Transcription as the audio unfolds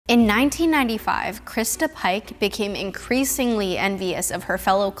In 1995, Christa Pike became increasingly envious of her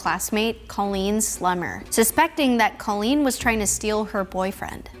fellow classmate, Colleen Slemmer, suspecting that Colleen was trying to steal her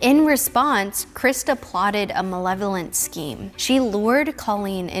boyfriend. In response, Christa plotted a malevolent scheme. She lured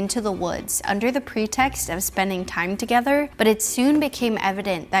Colleen into the woods under the pretext of spending time together, but it soon became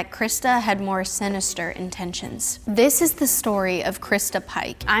evident that Christa had more sinister intentions. This is the story of Christa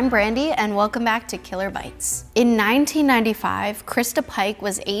Pike. I'm Brandi, and welcome back to Killer Bites. In 1995, Christa Pike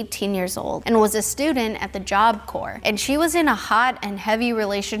was 18 years old and was a student at the Job Corps, and she was in a hot and heavy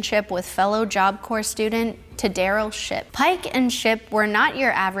relationship with fellow Job Corps student Ship. Pike and Ship were not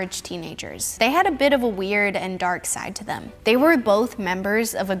your average teenagers. They had a bit of a weird and dark side to them. They were both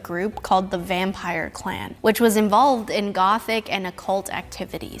members of a group called the Vampire Clan, which was involved in gothic and occult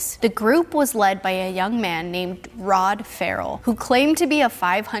activities. The group was led by a young man named Rod Farrell, who claimed to be a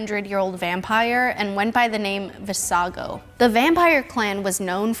 500-year-old vampire and went by the name Visago. The Vampire Clan was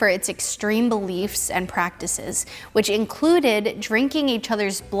known for its extreme beliefs and practices, which included drinking each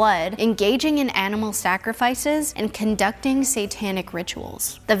other's blood, engaging in animal sacrifices, and conducting satanic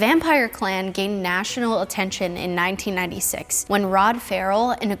rituals. The Vampire Clan gained national attention in 1996 when Rod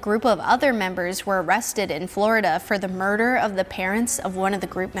Farrell and a group of other members were arrested in Florida for the murder of the parents of one of the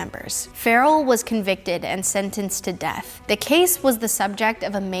group members. Farrell was convicted and sentenced to death. The case was the subject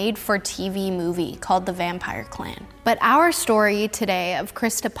of a made-for-TV movie called The Vampire Clan. But our story today of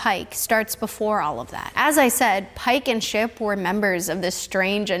Christa Pike starts before all of that. As I said, Pike and Ship were members of this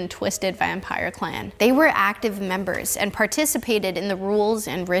strange and twisted vampire clan. They were active members and participated in the rules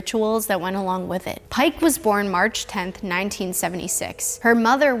and rituals that went along with it. Pike was born March 10th, 1976. Her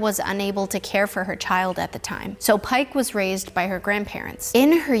mother was unable to care for her child at the time, so Pike was raised by her grandparents.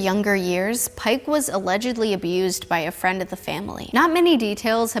 In her younger years, Pike was allegedly abused by a friend of the family. Not many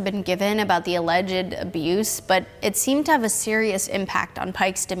details have been given about the alleged abuse, but it seemed to have a serious impact on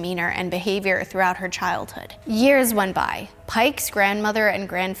Pike's demeanor and behavior throughout her childhood. Years went by. Pike's grandmother and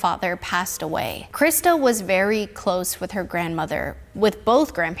grandfather passed away. Christa was very close with her grandmother, with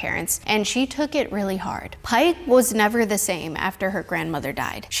both grandparents, and she took it really hard. Pike was never the same after her grandmother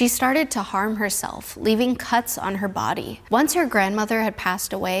died. She started to harm herself, leaving cuts on her body. Once her grandmother had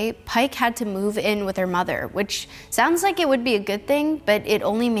passed away, Pike had to move in with her mother, which sounds like it would be a good thing, but it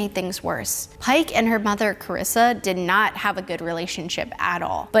only made things worse. Pike and her mother, Carissa, did not have a good relationship at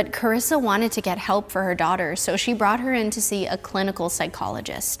all, but Carissa wanted to get help for her daughter, so she brought her in to see a clinical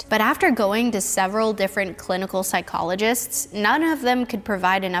psychologist. But after going to several different clinical psychologists, none of them could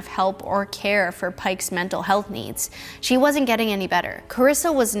provide enough help or care for Pike's mental health needs. She wasn't getting any better.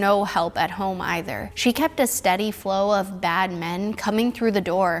 Carissa was no help at home either. She kept a steady flow of bad men coming through the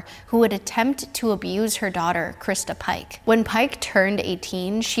door who would attempt to abuse her daughter, Christa Pike. When Pike turned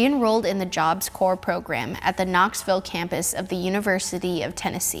 18, she enrolled in the Jobs Corps program at the Knoxville campus of the University of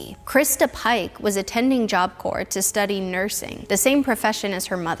Tennessee. Christa Pike was attending Job Corps to study nursing, the same profession as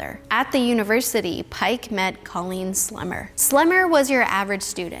her mother. At the university, Pike met Colleen Slemmer. Slemmer was your average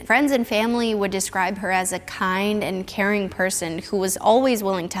student. Friends and family would describe her as a kind and caring person who was always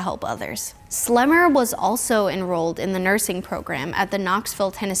willing to help others. Slemmer was also enrolled in the nursing program at the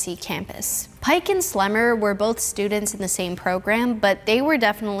Knoxville, Tennessee campus. Pike and Slemmer were both students in the same program, but they were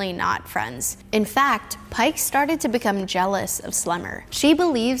definitely not friends. In fact, Pike started to become jealous of Slemmer. She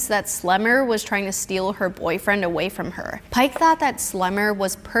believes that Slemmer was trying to steal her boyfriend away from her. Pike thought that Slemmer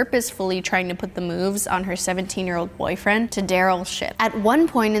was purposefully trying to put the moves on her 17-year-old boyfriend Ship. At one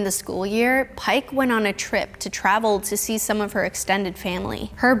point in the school year, Pike went on a trip to travel to see some of her extended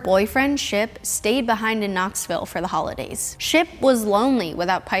family. Her boyfriend, Ship, stayed behind in Knoxville for the holidays. Ship was lonely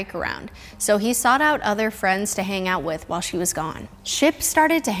without Pike around, so he sought out other friends to hang out with while she was gone. Ship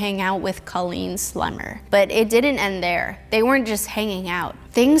started to hang out with Colleen Slemmer, but it didn't end there. They weren't just hanging out.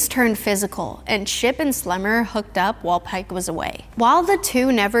 Things turned physical, and Ship and Slemmer hooked up while Pike was away. While the two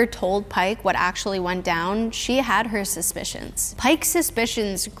never told Pike what actually went down, she had her suspicions. Pike's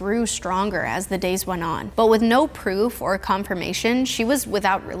suspicions grew stronger as the days went on, but with no proof or confirmation, she was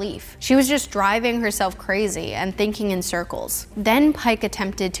without relief. She was just driving herself crazy and thinking in circles. Then Pike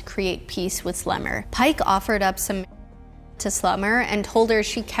attempted to create peace with Slemmer. Pike offered up some to Slemmer and told her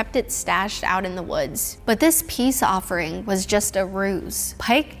she kept it stashed out in the woods. But this peace offering was just a ruse.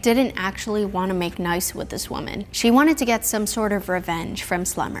 Pike didn't actually want to make nice with this woman. She wanted to get some sort of revenge from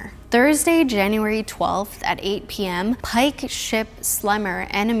Slemmer. Thursday, January 12th at 8 p.m., Pike, Ship, Slemmer,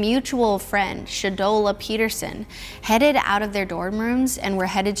 and a mutual friend, Shadola Peterson, headed out of their dorm rooms and were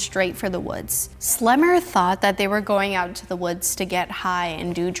headed straight for the woods. Slemmer thought that they were going out to the woods to get high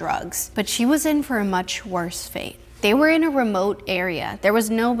and do drugs, but she was in for a much worse fate. They were in a remote area. There was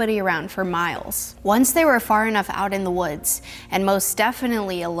nobody around for miles. Once they were far enough out in the woods, and most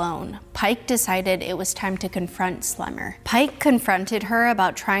definitely alone, Pike decided it was time to confront Slemmer. Pike confronted her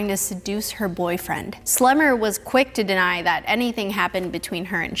about trying to seduce her boyfriend. Slemmer was quick to deny that anything happened between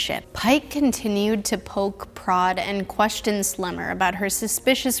her and Ship. Pike continued to poke, prod, and question Slemmer about her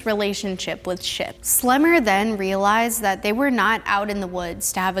suspicious relationship with Ship. Slemmer then realized that they were not out in the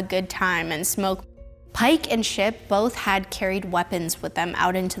woods to have a good time and smoke. Pike and Ship both had carried weapons with them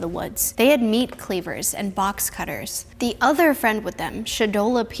out into the woods. They had meat cleavers and box cutters. The other friend with them,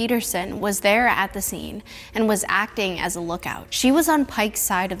 Shadola Peterson, was there at the scene and was acting as a lookout. She was on Pike's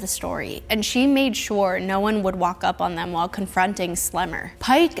side of the story, and she made sure no one would walk up on them while confronting Slemmer.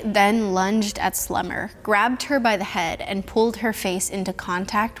 Pike then lunged at Slemmer, grabbed her by the head, and pulled her face into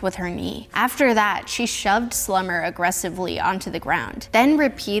contact with her knee. After that, she shoved Slemmer aggressively onto the ground, then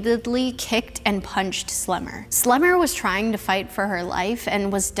repeatedly kicked and punched Slemmer. Slemmer was trying to fight for her life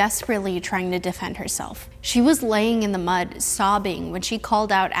and was desperately trying to defend herself. She was laying in the mud, sobbing when she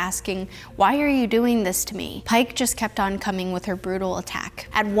called out asking, "Why are you doing this to me?" Pike just kept on coming with her brutal attack.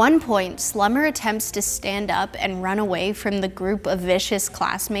 At one point, Slemmer attempts to stand up and run away from the group of vicious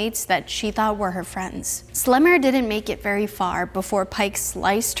classmates that she thought were her friends. Slemmer didn't make it very far before Pike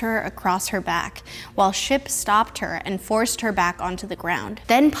sliced her across her back, while Ship stopped her and forced her back onto the ground.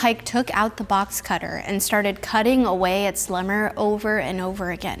 Then Pike took out the box cutter and started cutting away at Slemmer over and over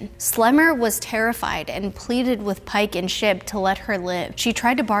again. Slemmer was terrified and pleaded with Pike and Ship to let her live. She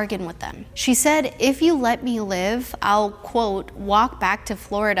tried to bargain with them. She said, "If you let me live, I'll, quote, walk back to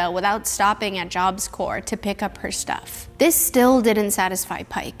Florida without stopping at Jobs Corps to pick up her stuff." This still didn't satisfy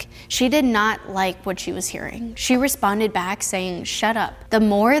Pike. She did not like what she was hearing. She responded back saying, "Shut up." The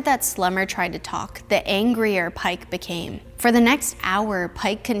more that Slemmer tried to talk, the angrier Pike became. For the next hour,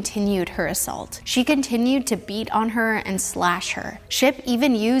 Pike continued her assault. She continued to beat on her and slash her. Ship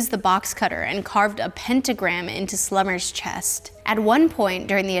even used the box cutter and carved a pentagram into Slemmer's chest. At one point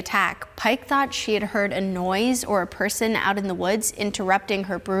during the attack, Pike thought she had heard a noise or a person out in the woods interrupting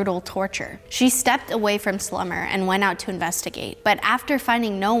her brutal torture. She stepped away from Slemmer and went out to investigate, but after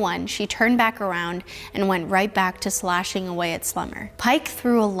finding no one, she turned back around and went right back to slashing away at Slemmer. Pike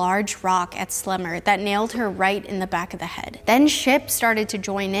threw a large rock at Slemmer that nailed her right in the back of the head. Then Ship started to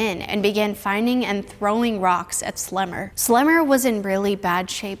join in and began finding and throwing rocks at Slemmer. Slemmer was in really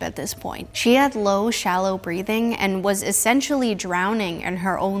bad shape at this point. She had low, shallow breathing and was essentially drowning in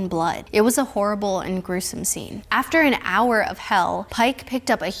her own blood. It was a horrible and gruesome scene. After an hour of hell, Pike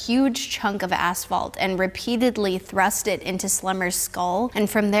picked up a huge chunk of asphalt and repeatedly thrust it into Slemmer's skull, and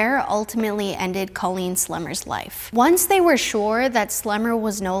from there ultimately ended Colleen Slemmer's life. Once they were sure that Slemmer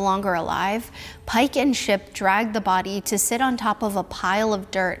was no longer alive, Pike and Ship dragged the body to sit on top of a pile of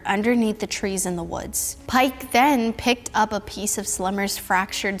dirt underneath the trees in the woods. Pike then picked up a piece of Slemmer's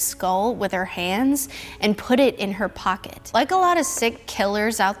fractured skull with her hands and put it in her pocket. Like a lot of sick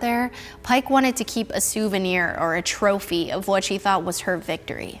killers out there, Pike wanted to keep a souvenir or a trophy of what she thought was her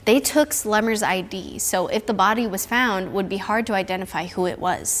victory. They took Slemmer's ID, so if the body was found, it would be hard to identify who it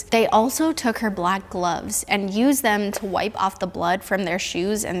was. They also took her black gloves and used them to wipe off the blood from their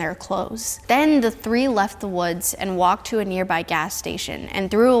shoes and their clothes. Then the three left the woods and walked to a nearby gas station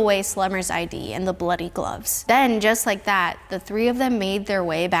and threw away Slemmer's ID and the bloody gloves. Then, just like that, the three of them made their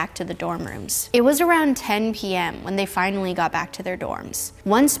way back to the dorm rooms. It was around 10 p.m. when they finally got back to their dorms.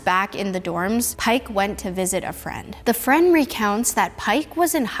 Once back in the dorms, Pike went to visit a friend. The friend recounts that Pike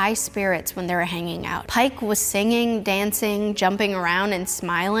was in high spirits when they were hanging out. Pike was singing, dancing, jumping around, and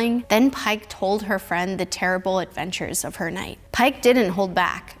smiling. Then Pike told her friend the terrible adventures of her night. Pike didn't hold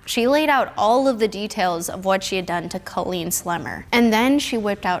back. She laid out all of the details of what she had done to Colleen Slemmer. And then she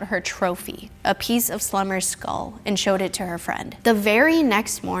whipped out her trophy, a piece of Slemmer's skull, and showed it to her friend. The very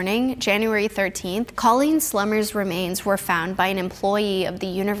next morning, January 13th, Colleen Slemmer's remains were found by an employee of the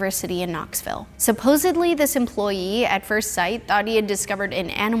university in Knoxville. Supposedly, this employee at first sight thought he had discovered an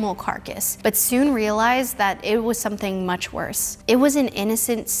animal carcass, but soon realized that it was something much worse. It was an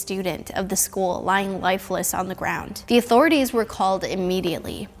innocent student of the school lying lifeless on the ground. The authorities were called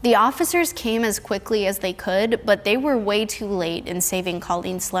immediately. The officers came as quickly as they could, but they were way too late in saving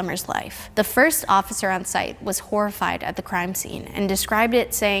Colleen Slemmer's life. The first officer on site was horrified at the crime scene and described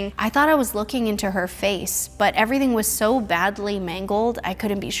it saying, "I thought I was looking into her face, but everything was so badly mangled, I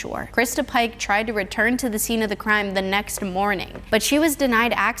couldn't be sure." Christa Pike tried to return to the scene of the crime the next morning, but she was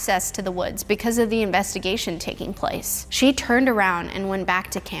denied access to the woods because of the investigation taking place. She turned around and went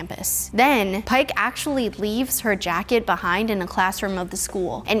back to campus. Then, Pike actually leaves her jacket behind in a classroom of the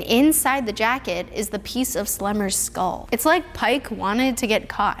school and inside the jacket is the piece of Slemmer's skull. It's like Pike wanted to get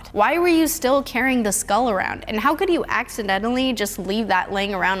caught. Why were you still carrying the skull around, and how could you accidentally just leave that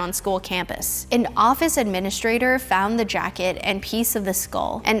laying around on school campus? An office administrator found the jacket and piece of the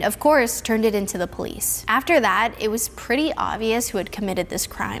skull, and of course turned it into the police. After that, it was pretty obvious who had committed this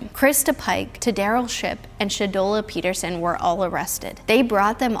crime. Christa Pike, Daryl Shipp, and Shadola Peterson were all arrested. They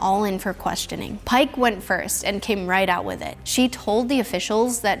brought them all in for questioning. Pike went first and came right out with it. She told the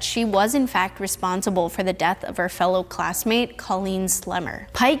officials that she was in fact responsible for the death of her fellow classmate, Colleen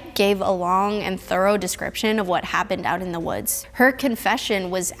Slemmer. Pike gave a long and thorough description of what happened out in the woods. Her confession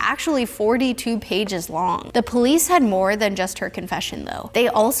was actually 42 pages long. The police had more than just her confession though. They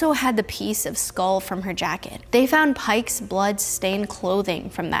also had the piece of skull from her jacket. They found Pike's blood-stained clothing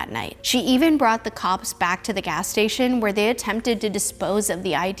from that night. She even brought the cops back to the gas station where they attempted to dispose of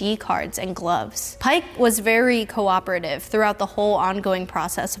the ID cards and gloves. Pike was very cooperative throughout the whole ongoing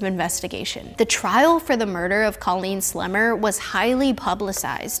process of investigation. The trial for the murder of Colleen Slemmer was highly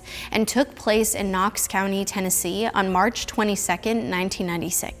publicized and took place in Knox County, Tennessee on March 22,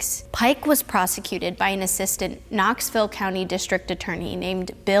 1996. Pike was prosecuted by an assistant Knoxville County District Attorney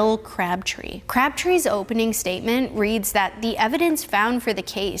named Bill Crabtree. Crabtree's opening statement reads that the evidence found for the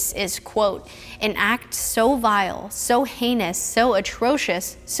case is, quote, an act so vile, so heinous, so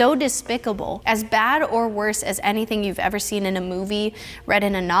atrocious, so despicable, as bad or worse as anything you've ever seen in a movie, read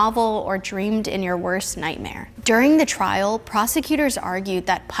in a novel, or dreamed in your worst nightmare. During the trial, prosecutors argued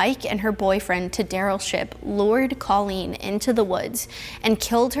that Pike and her boyfriend, Daryl Shipp, lured Colleen into the woods and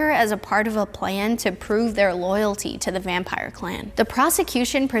killed her as a part of a plan to prove their loyalty to the vampire clan. The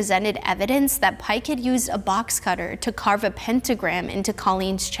prosecution presented evidence that Pike had used a box cutter to carve a pentagram into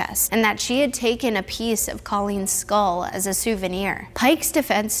Colleen's chest, and that she had taken a piece of Colleen's skull as a souvenir. Pike's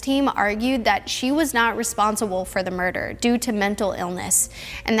defense team argued that she was not responsible for the murder due to mental illness,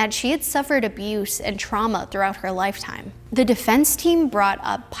 and that she had suffered abuse and trauma throughout her lifetime. The defense team brought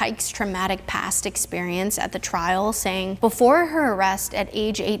up Pike's traumatic past experience at the trial, saying, before her arrest at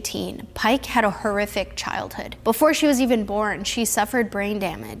age 18, Pike had a horrific childhood. Before she was even born, she suffered brain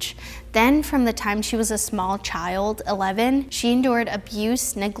damage. Then, from the time she was a small child, 11, she endured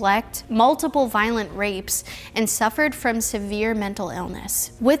abuse, neglect, multiple violent rapes, and suffered from severe mental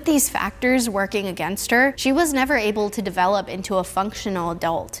illness. With these factors working against her, she was never able to develop into a functional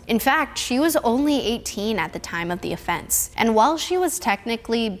adult. In fact, she was only 18 at the time of the offense. And while she was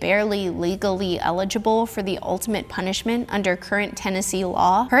technically barely legally eligible for the ultimate punishment under current Tennessee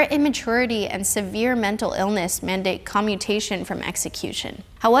law, her immaturity and severe mental illness mandate commutation from execution.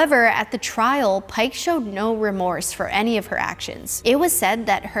 However, at the trial, Pike showed no remorse for any of her actions. It was said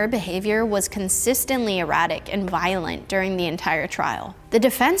that her behavior was consistently erratic and violent during the entire trial. The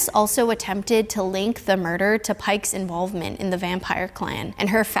defense also attempted to link the murder to Pike's involvement in the vampire clan and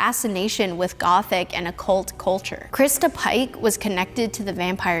her fascination with gothic and occult culture. Christa Pike was connected to the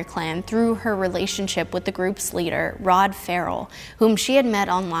vampire clan through her relationship with the group's leader, Rod Farrell, whom she had met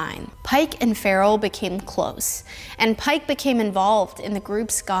online. Pike and Farrell became close, and Pike became involved in the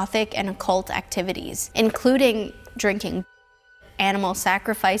group's gothic and occult activities, including drinking, animal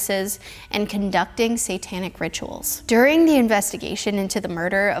sacrifices, and conducting satanic rituals. During the investigation into the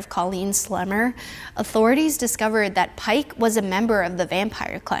murder of Colleen Slemmer, authorities discovered that Pike was a member of the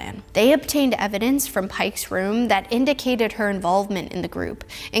vampire clan. They obtained evidence from Pike's room that indicated her involvement in the group,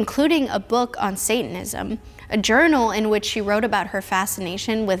 including a book on Satanism, a journal in which she wrote about her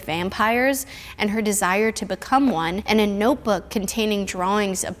fascination with vampires and her desire to become one, and a notebook containing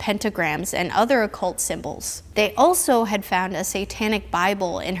drawings of pentagrams and other occult symbols. They also had found a satanic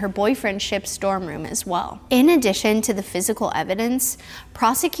Bible in her boyfriend Shipp's dorm room as well. In addition to the physical evidence,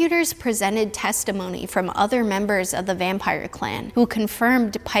 prosecutors presented testimony from other members of the vampire clan who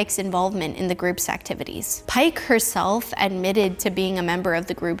confirmed Pike's involvement in the group's activities. Pike herself admitted to being a member of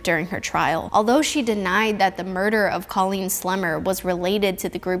the group during her trial, although she denied that the murder of Colleen Slemmer was related to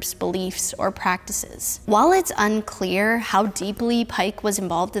the group's beliefs or practices. While it's unclear how deeply Pike was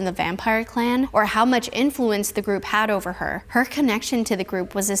involved in the vampire clan or how much influence the group had over her, her connection to the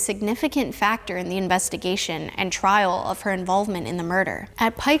group was a significant factor in the investigation and trial of her involvement in the murder.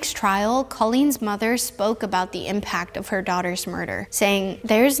 At Pike's trial, Colleen's mother spoke about the impact of her daughter's murder, saying,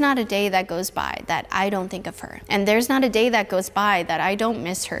 "There's not a day that goes by that I don't think of her, and there's not a day that goes by that I don't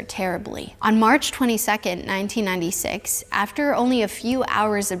miss her terribly." On March 22, 1996, after only a few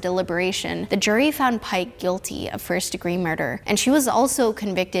hours of deliberation, the jury found Pike guilty of first-degree murder, and she was also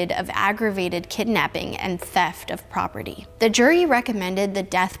convicted of aggravated kidnapping and theft of property. The jury recommended the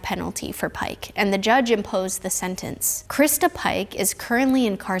death penalty for Pike, and the judge imposed the sentence. Christa Pike is currently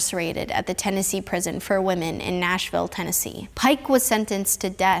incarcerated at the Tennessee Prison for Women in Nashville, Tennessee. Pike was sentenced to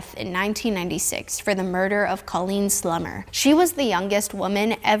death in 1996 for the murder of Colleen Slemmer. She was the youngest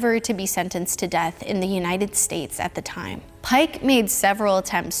woman ever to be sentenced to death in the United States at the time. Pike made several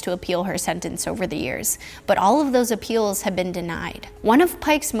attempts to appeal her sentence over the years, but all of those appeals have been denied. One of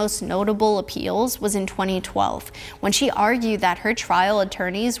Pike's most notable appeals was in 2012, when she argued that her trial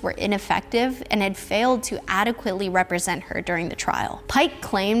attorneys were ineffective and had failed to adequately represent her during the trial. Pike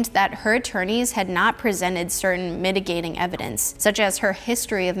claimed that her attorneys had not presented certain mitigating evidence, such as her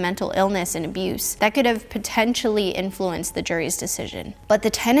history of mental illness and abuse, that could have potentially influenced the jury's decision. But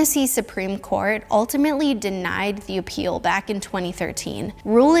the Tennessee Supreme Court ultimately denied the appeal back in 2013,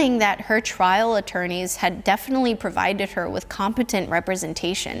 ruling that her trial attorneys had definitely provided her with competent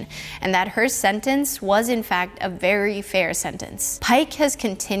representation and that her sentence was in fact a very fair sentence. Pike has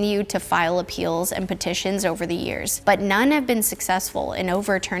continued to file appeals and petitions over the years, but none have been successful in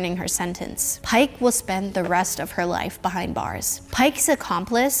overturning her sentence. Pike will spend the rest of her life behind bars. Pike's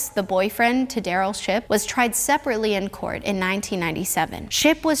accomplice, the boyfriend to Daryl Shipp, was tried separately in court in 1997.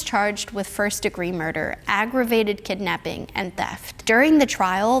 Shipp was charged with first-degree murder, aggravated kidnapping, and theft. During the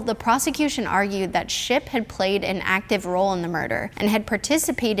trial, the prosecution argued that Shipp had played an active role in the murder and had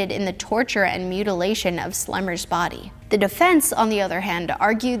participated in the torture and mutilation of Slemmer's body. The defense, on the other hand,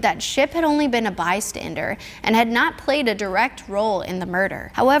 argued that Shipp had only been a bystander and had not played a direct role in the murder.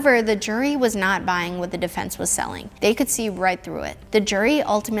 However, the jury was not buying what the defense was selling. They could see right through it. The jury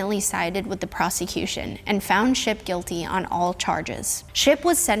ultimately sided with the prosecution and found Shipp guilty on all charges. Shipp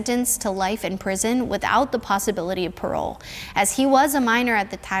was sentenced to life in prison without the possibility of parole, as he was a minor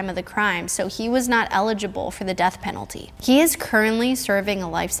at the time of the crime, so he was not eligible for the death penalty. He is currently serving a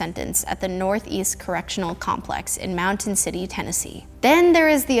life sentence at the Northeast Correctional Complex in Mountain City, Tennessee. Then there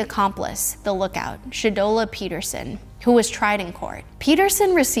is the accomplice, the lookout, Shadola Peterson, who was tried in court.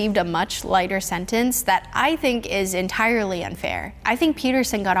 Peterson received a much lighter sentence that I think is entirely unfair. I think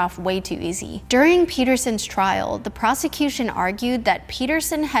Peterson got off way too easy. During Peterson's trial, the prosecution argued that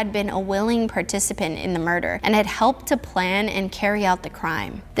Peterson had been a willing participant in the murder and had helped to plan and carry out the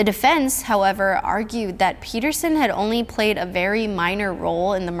crime. The defense, however, argued that Peterson had only played a very minor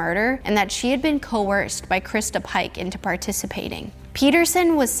role in the murder and that she had been coerced by Christa Pike into participating.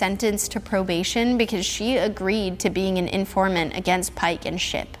 Peterson was sentenced to probation because she agreed to being an informant against Pike and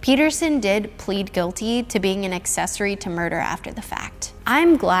Shipp. Peterson did plead guilty to being an accessory to murder after the fact.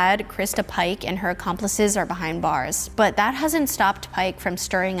 I'm glad Christa Pike and her accomplices are behind bars, but that hasn't stopped Pike from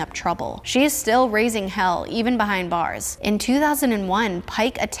stirring up trouble. She is still raising hell, even behind bars. In 2001,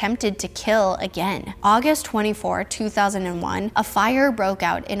 Pike attempted to kill again. August 24, 2001, a fire broke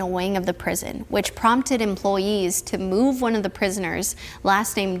out in a wing of the prison, which prompted employees to move one of the prisoners,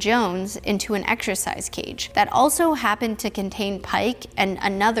 last name Jones, into an exercise cage that also happened to contain Pike and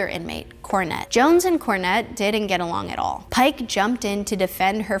another inmate, Cornett. Jones and Cornett didn't get along at all. Pike jumped in to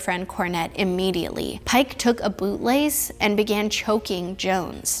defend her friend Cornett immediately. Pike took a bootlace and began choking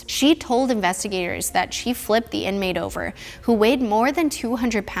Jones. She told investigators that she flipped the inmate over, who weighed more than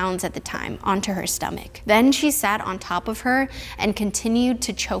 200 pounds at the time, onto her stomach. Then she sat on top of her and continued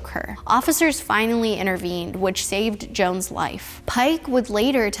to choke her. Officers finally intervened, which saved Jones' life. Pike would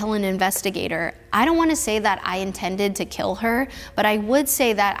later tell an investigator, "I don't want to say that I intended to kill her, but I would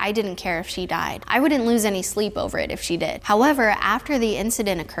say that I didn't care if she died. I wouldn't lose any sleep over it if she did." However, after the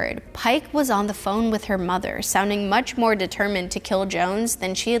incident occurred, Pike was on the phone with her mother, sounding much more determined to kill Jones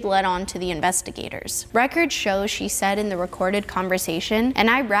than she had let on to the investigators. Records show she said in the recorded conversation, "And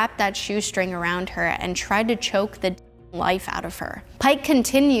I wrapped that shoestring around her and tried to choke the life out of her." Pike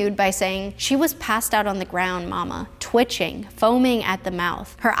continued by saying, "She was passed out on the ground, mama, twitching, foaming at the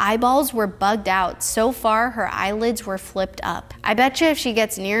mouth. Her eyeballs were bugged out so far her eyelids were flipped up. I bet you if she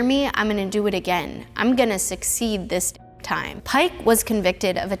gets near me, I'm gonna do it again. I'm gonna succeed this time." Pike was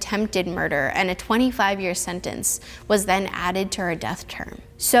convicted of attempted murder, and a 25-year sentence was then added to her death term.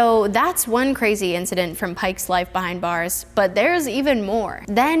 So that's one crazy incident from Pike's life behind bars, but there's even more.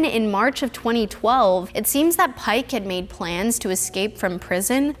 Then in March of 2012, it seems that Pike had made plans to escape from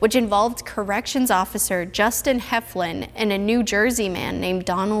prison, which involved corrections officer Justin Heflin and a New Jersey man named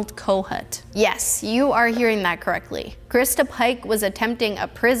Donald Kohut. Yes, you are hearing that correctly. Christa Pike was attempting a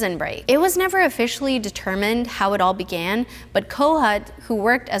prison break. It was never officially determined how it all began, but Kohut, who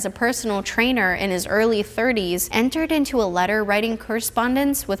worked as a personal trainer in his early 30s, entered into a letter writing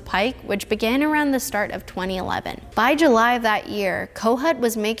correspondence with Pike, which began around the start of 2011. By July of that year, Kohut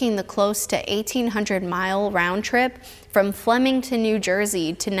was making the close to 1,800-mile round trip from Flemington, New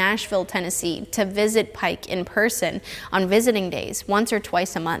Jersey to Nashville, Tennessee to visit Pike in person on visiting days once or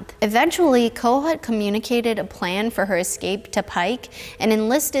twice a month. Eventually, Kohut communicated a plan for her escape to Pike and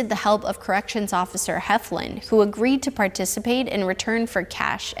enlisted the help of corrections officer Heflin, who agreed to participate in return for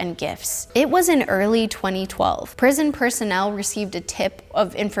cash and gifts. It was in early 2012. Prison personnel received a tip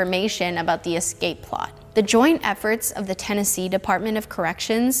of information about the escape plot. The joint efforts of the Tennessee Department of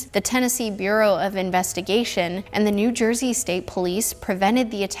Corrections, the Tennessee Bureau of Investigation, and the New Jersey State Police prevented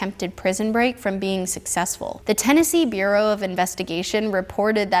the attempted prison break from being successful. The Tennessee Bureau of Investigation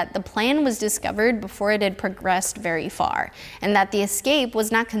reported that the plan was discovered before it had progressed very far, and that the escape was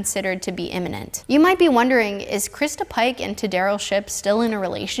not considered to be imminent. You might be wondering, is Christa Pike and Daryl Shipp still in a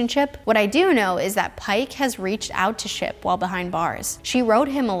relationship? What I do know is that Pike has reached out to Shipp while behind bars. She wrote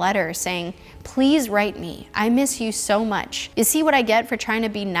him a letter saying, "Please write me. I miss you so much. You see what I get for trying to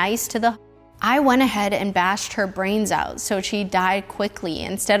be nice to the..." I went ahead and bashed her brains out so she died quickly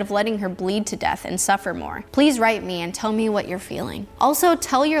instead of letting her bleed to death and suffer more. Please write me and tell me what you're feeling. Also,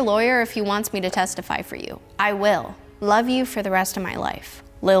 tell your lawyer if he wants me to testify for you. I will. Love you for the rest of my life.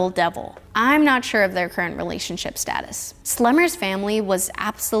 Lil Devil. I'm not sure of their current relationship status. Slemmer's family was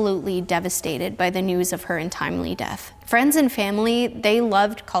absolutely devastated by the news of her untimely death. Friends and family, they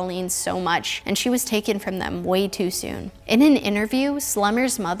loved Colleen so much, and she was taken from them way too soon. In an interview,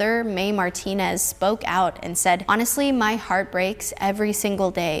 Slemmer's mother, May Martinez, spoke out and said, "Honestly, my heart breaks every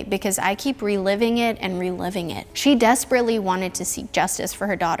single day because I keep reliving it and reliving it." She desperately wanted to seek justice for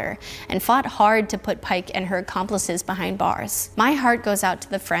her daughter and fought hard to put Pike and her accomplices behind bars. My heart goes out to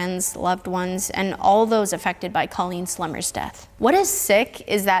the friends, loved ones, and all those affected by Colleen Slemmer's death. What is sick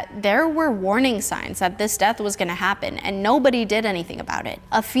is that there were warning signs that this death was going to happen, and nobody did anything about it.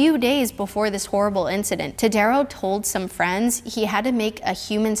 A few days before this horrible incident, Tadaro told some friends he had to make a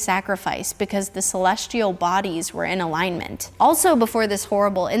human sacrifice because the celestial bodies were in alignment. Also before this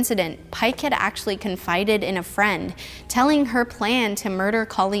horrible incident, Pike had actually confided in a friend, telling her plan to murder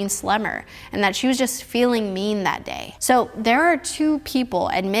Colleen Slemmer, and that she was just feeling mean that day. So there are two people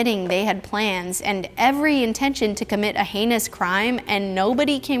admitting they had plans and every intention to commit a heinous crime, and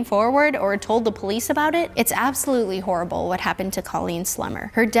nobody came forward or told the police about it. It's absolutely horrible what happened to Colleen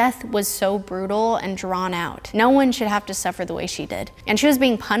Slemmer. Her death was so brutal and drawn out. No one should have to suffer the way she did. And she was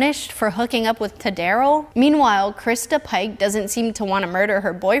being punished for hooking up with Tadaro. Meanwhile, Christa Pike doesn't seem to want to murder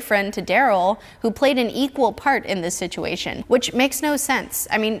her boyfriend Tadaro, who played an equal part in this situation, which makes no sense.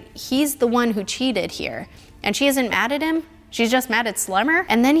 I mean, he's the one who cheated here, and she isn't mad at him? She's just mad at Slemmer?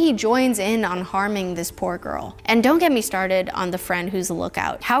 And then he joins in on harming this poor girl. And don't get me started on the friend who's a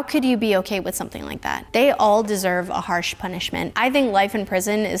lookout. How could you be okay with something like that? They all deserve a harsh punishment. I think life in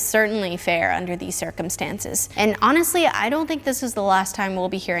prison is certainly fair under these circumstances. And honestly, I don't think this is the last time we'll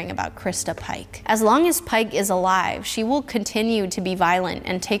be hearing about Christa Pike. As long as Pike is alive, she will continue to be violent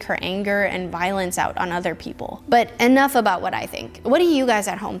and take her anger and violence out on other people. But enough about what I think. What do you guys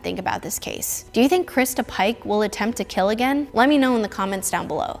at home think about this case? Do you think Christa Pike will attempt to kill again? Let me know in the comments down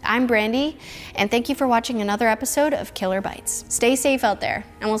below. I'm Brandi, and thank you for watching another episode of Killer Bites. Stay safe out there,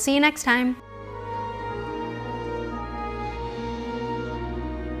 and we'll see you next time.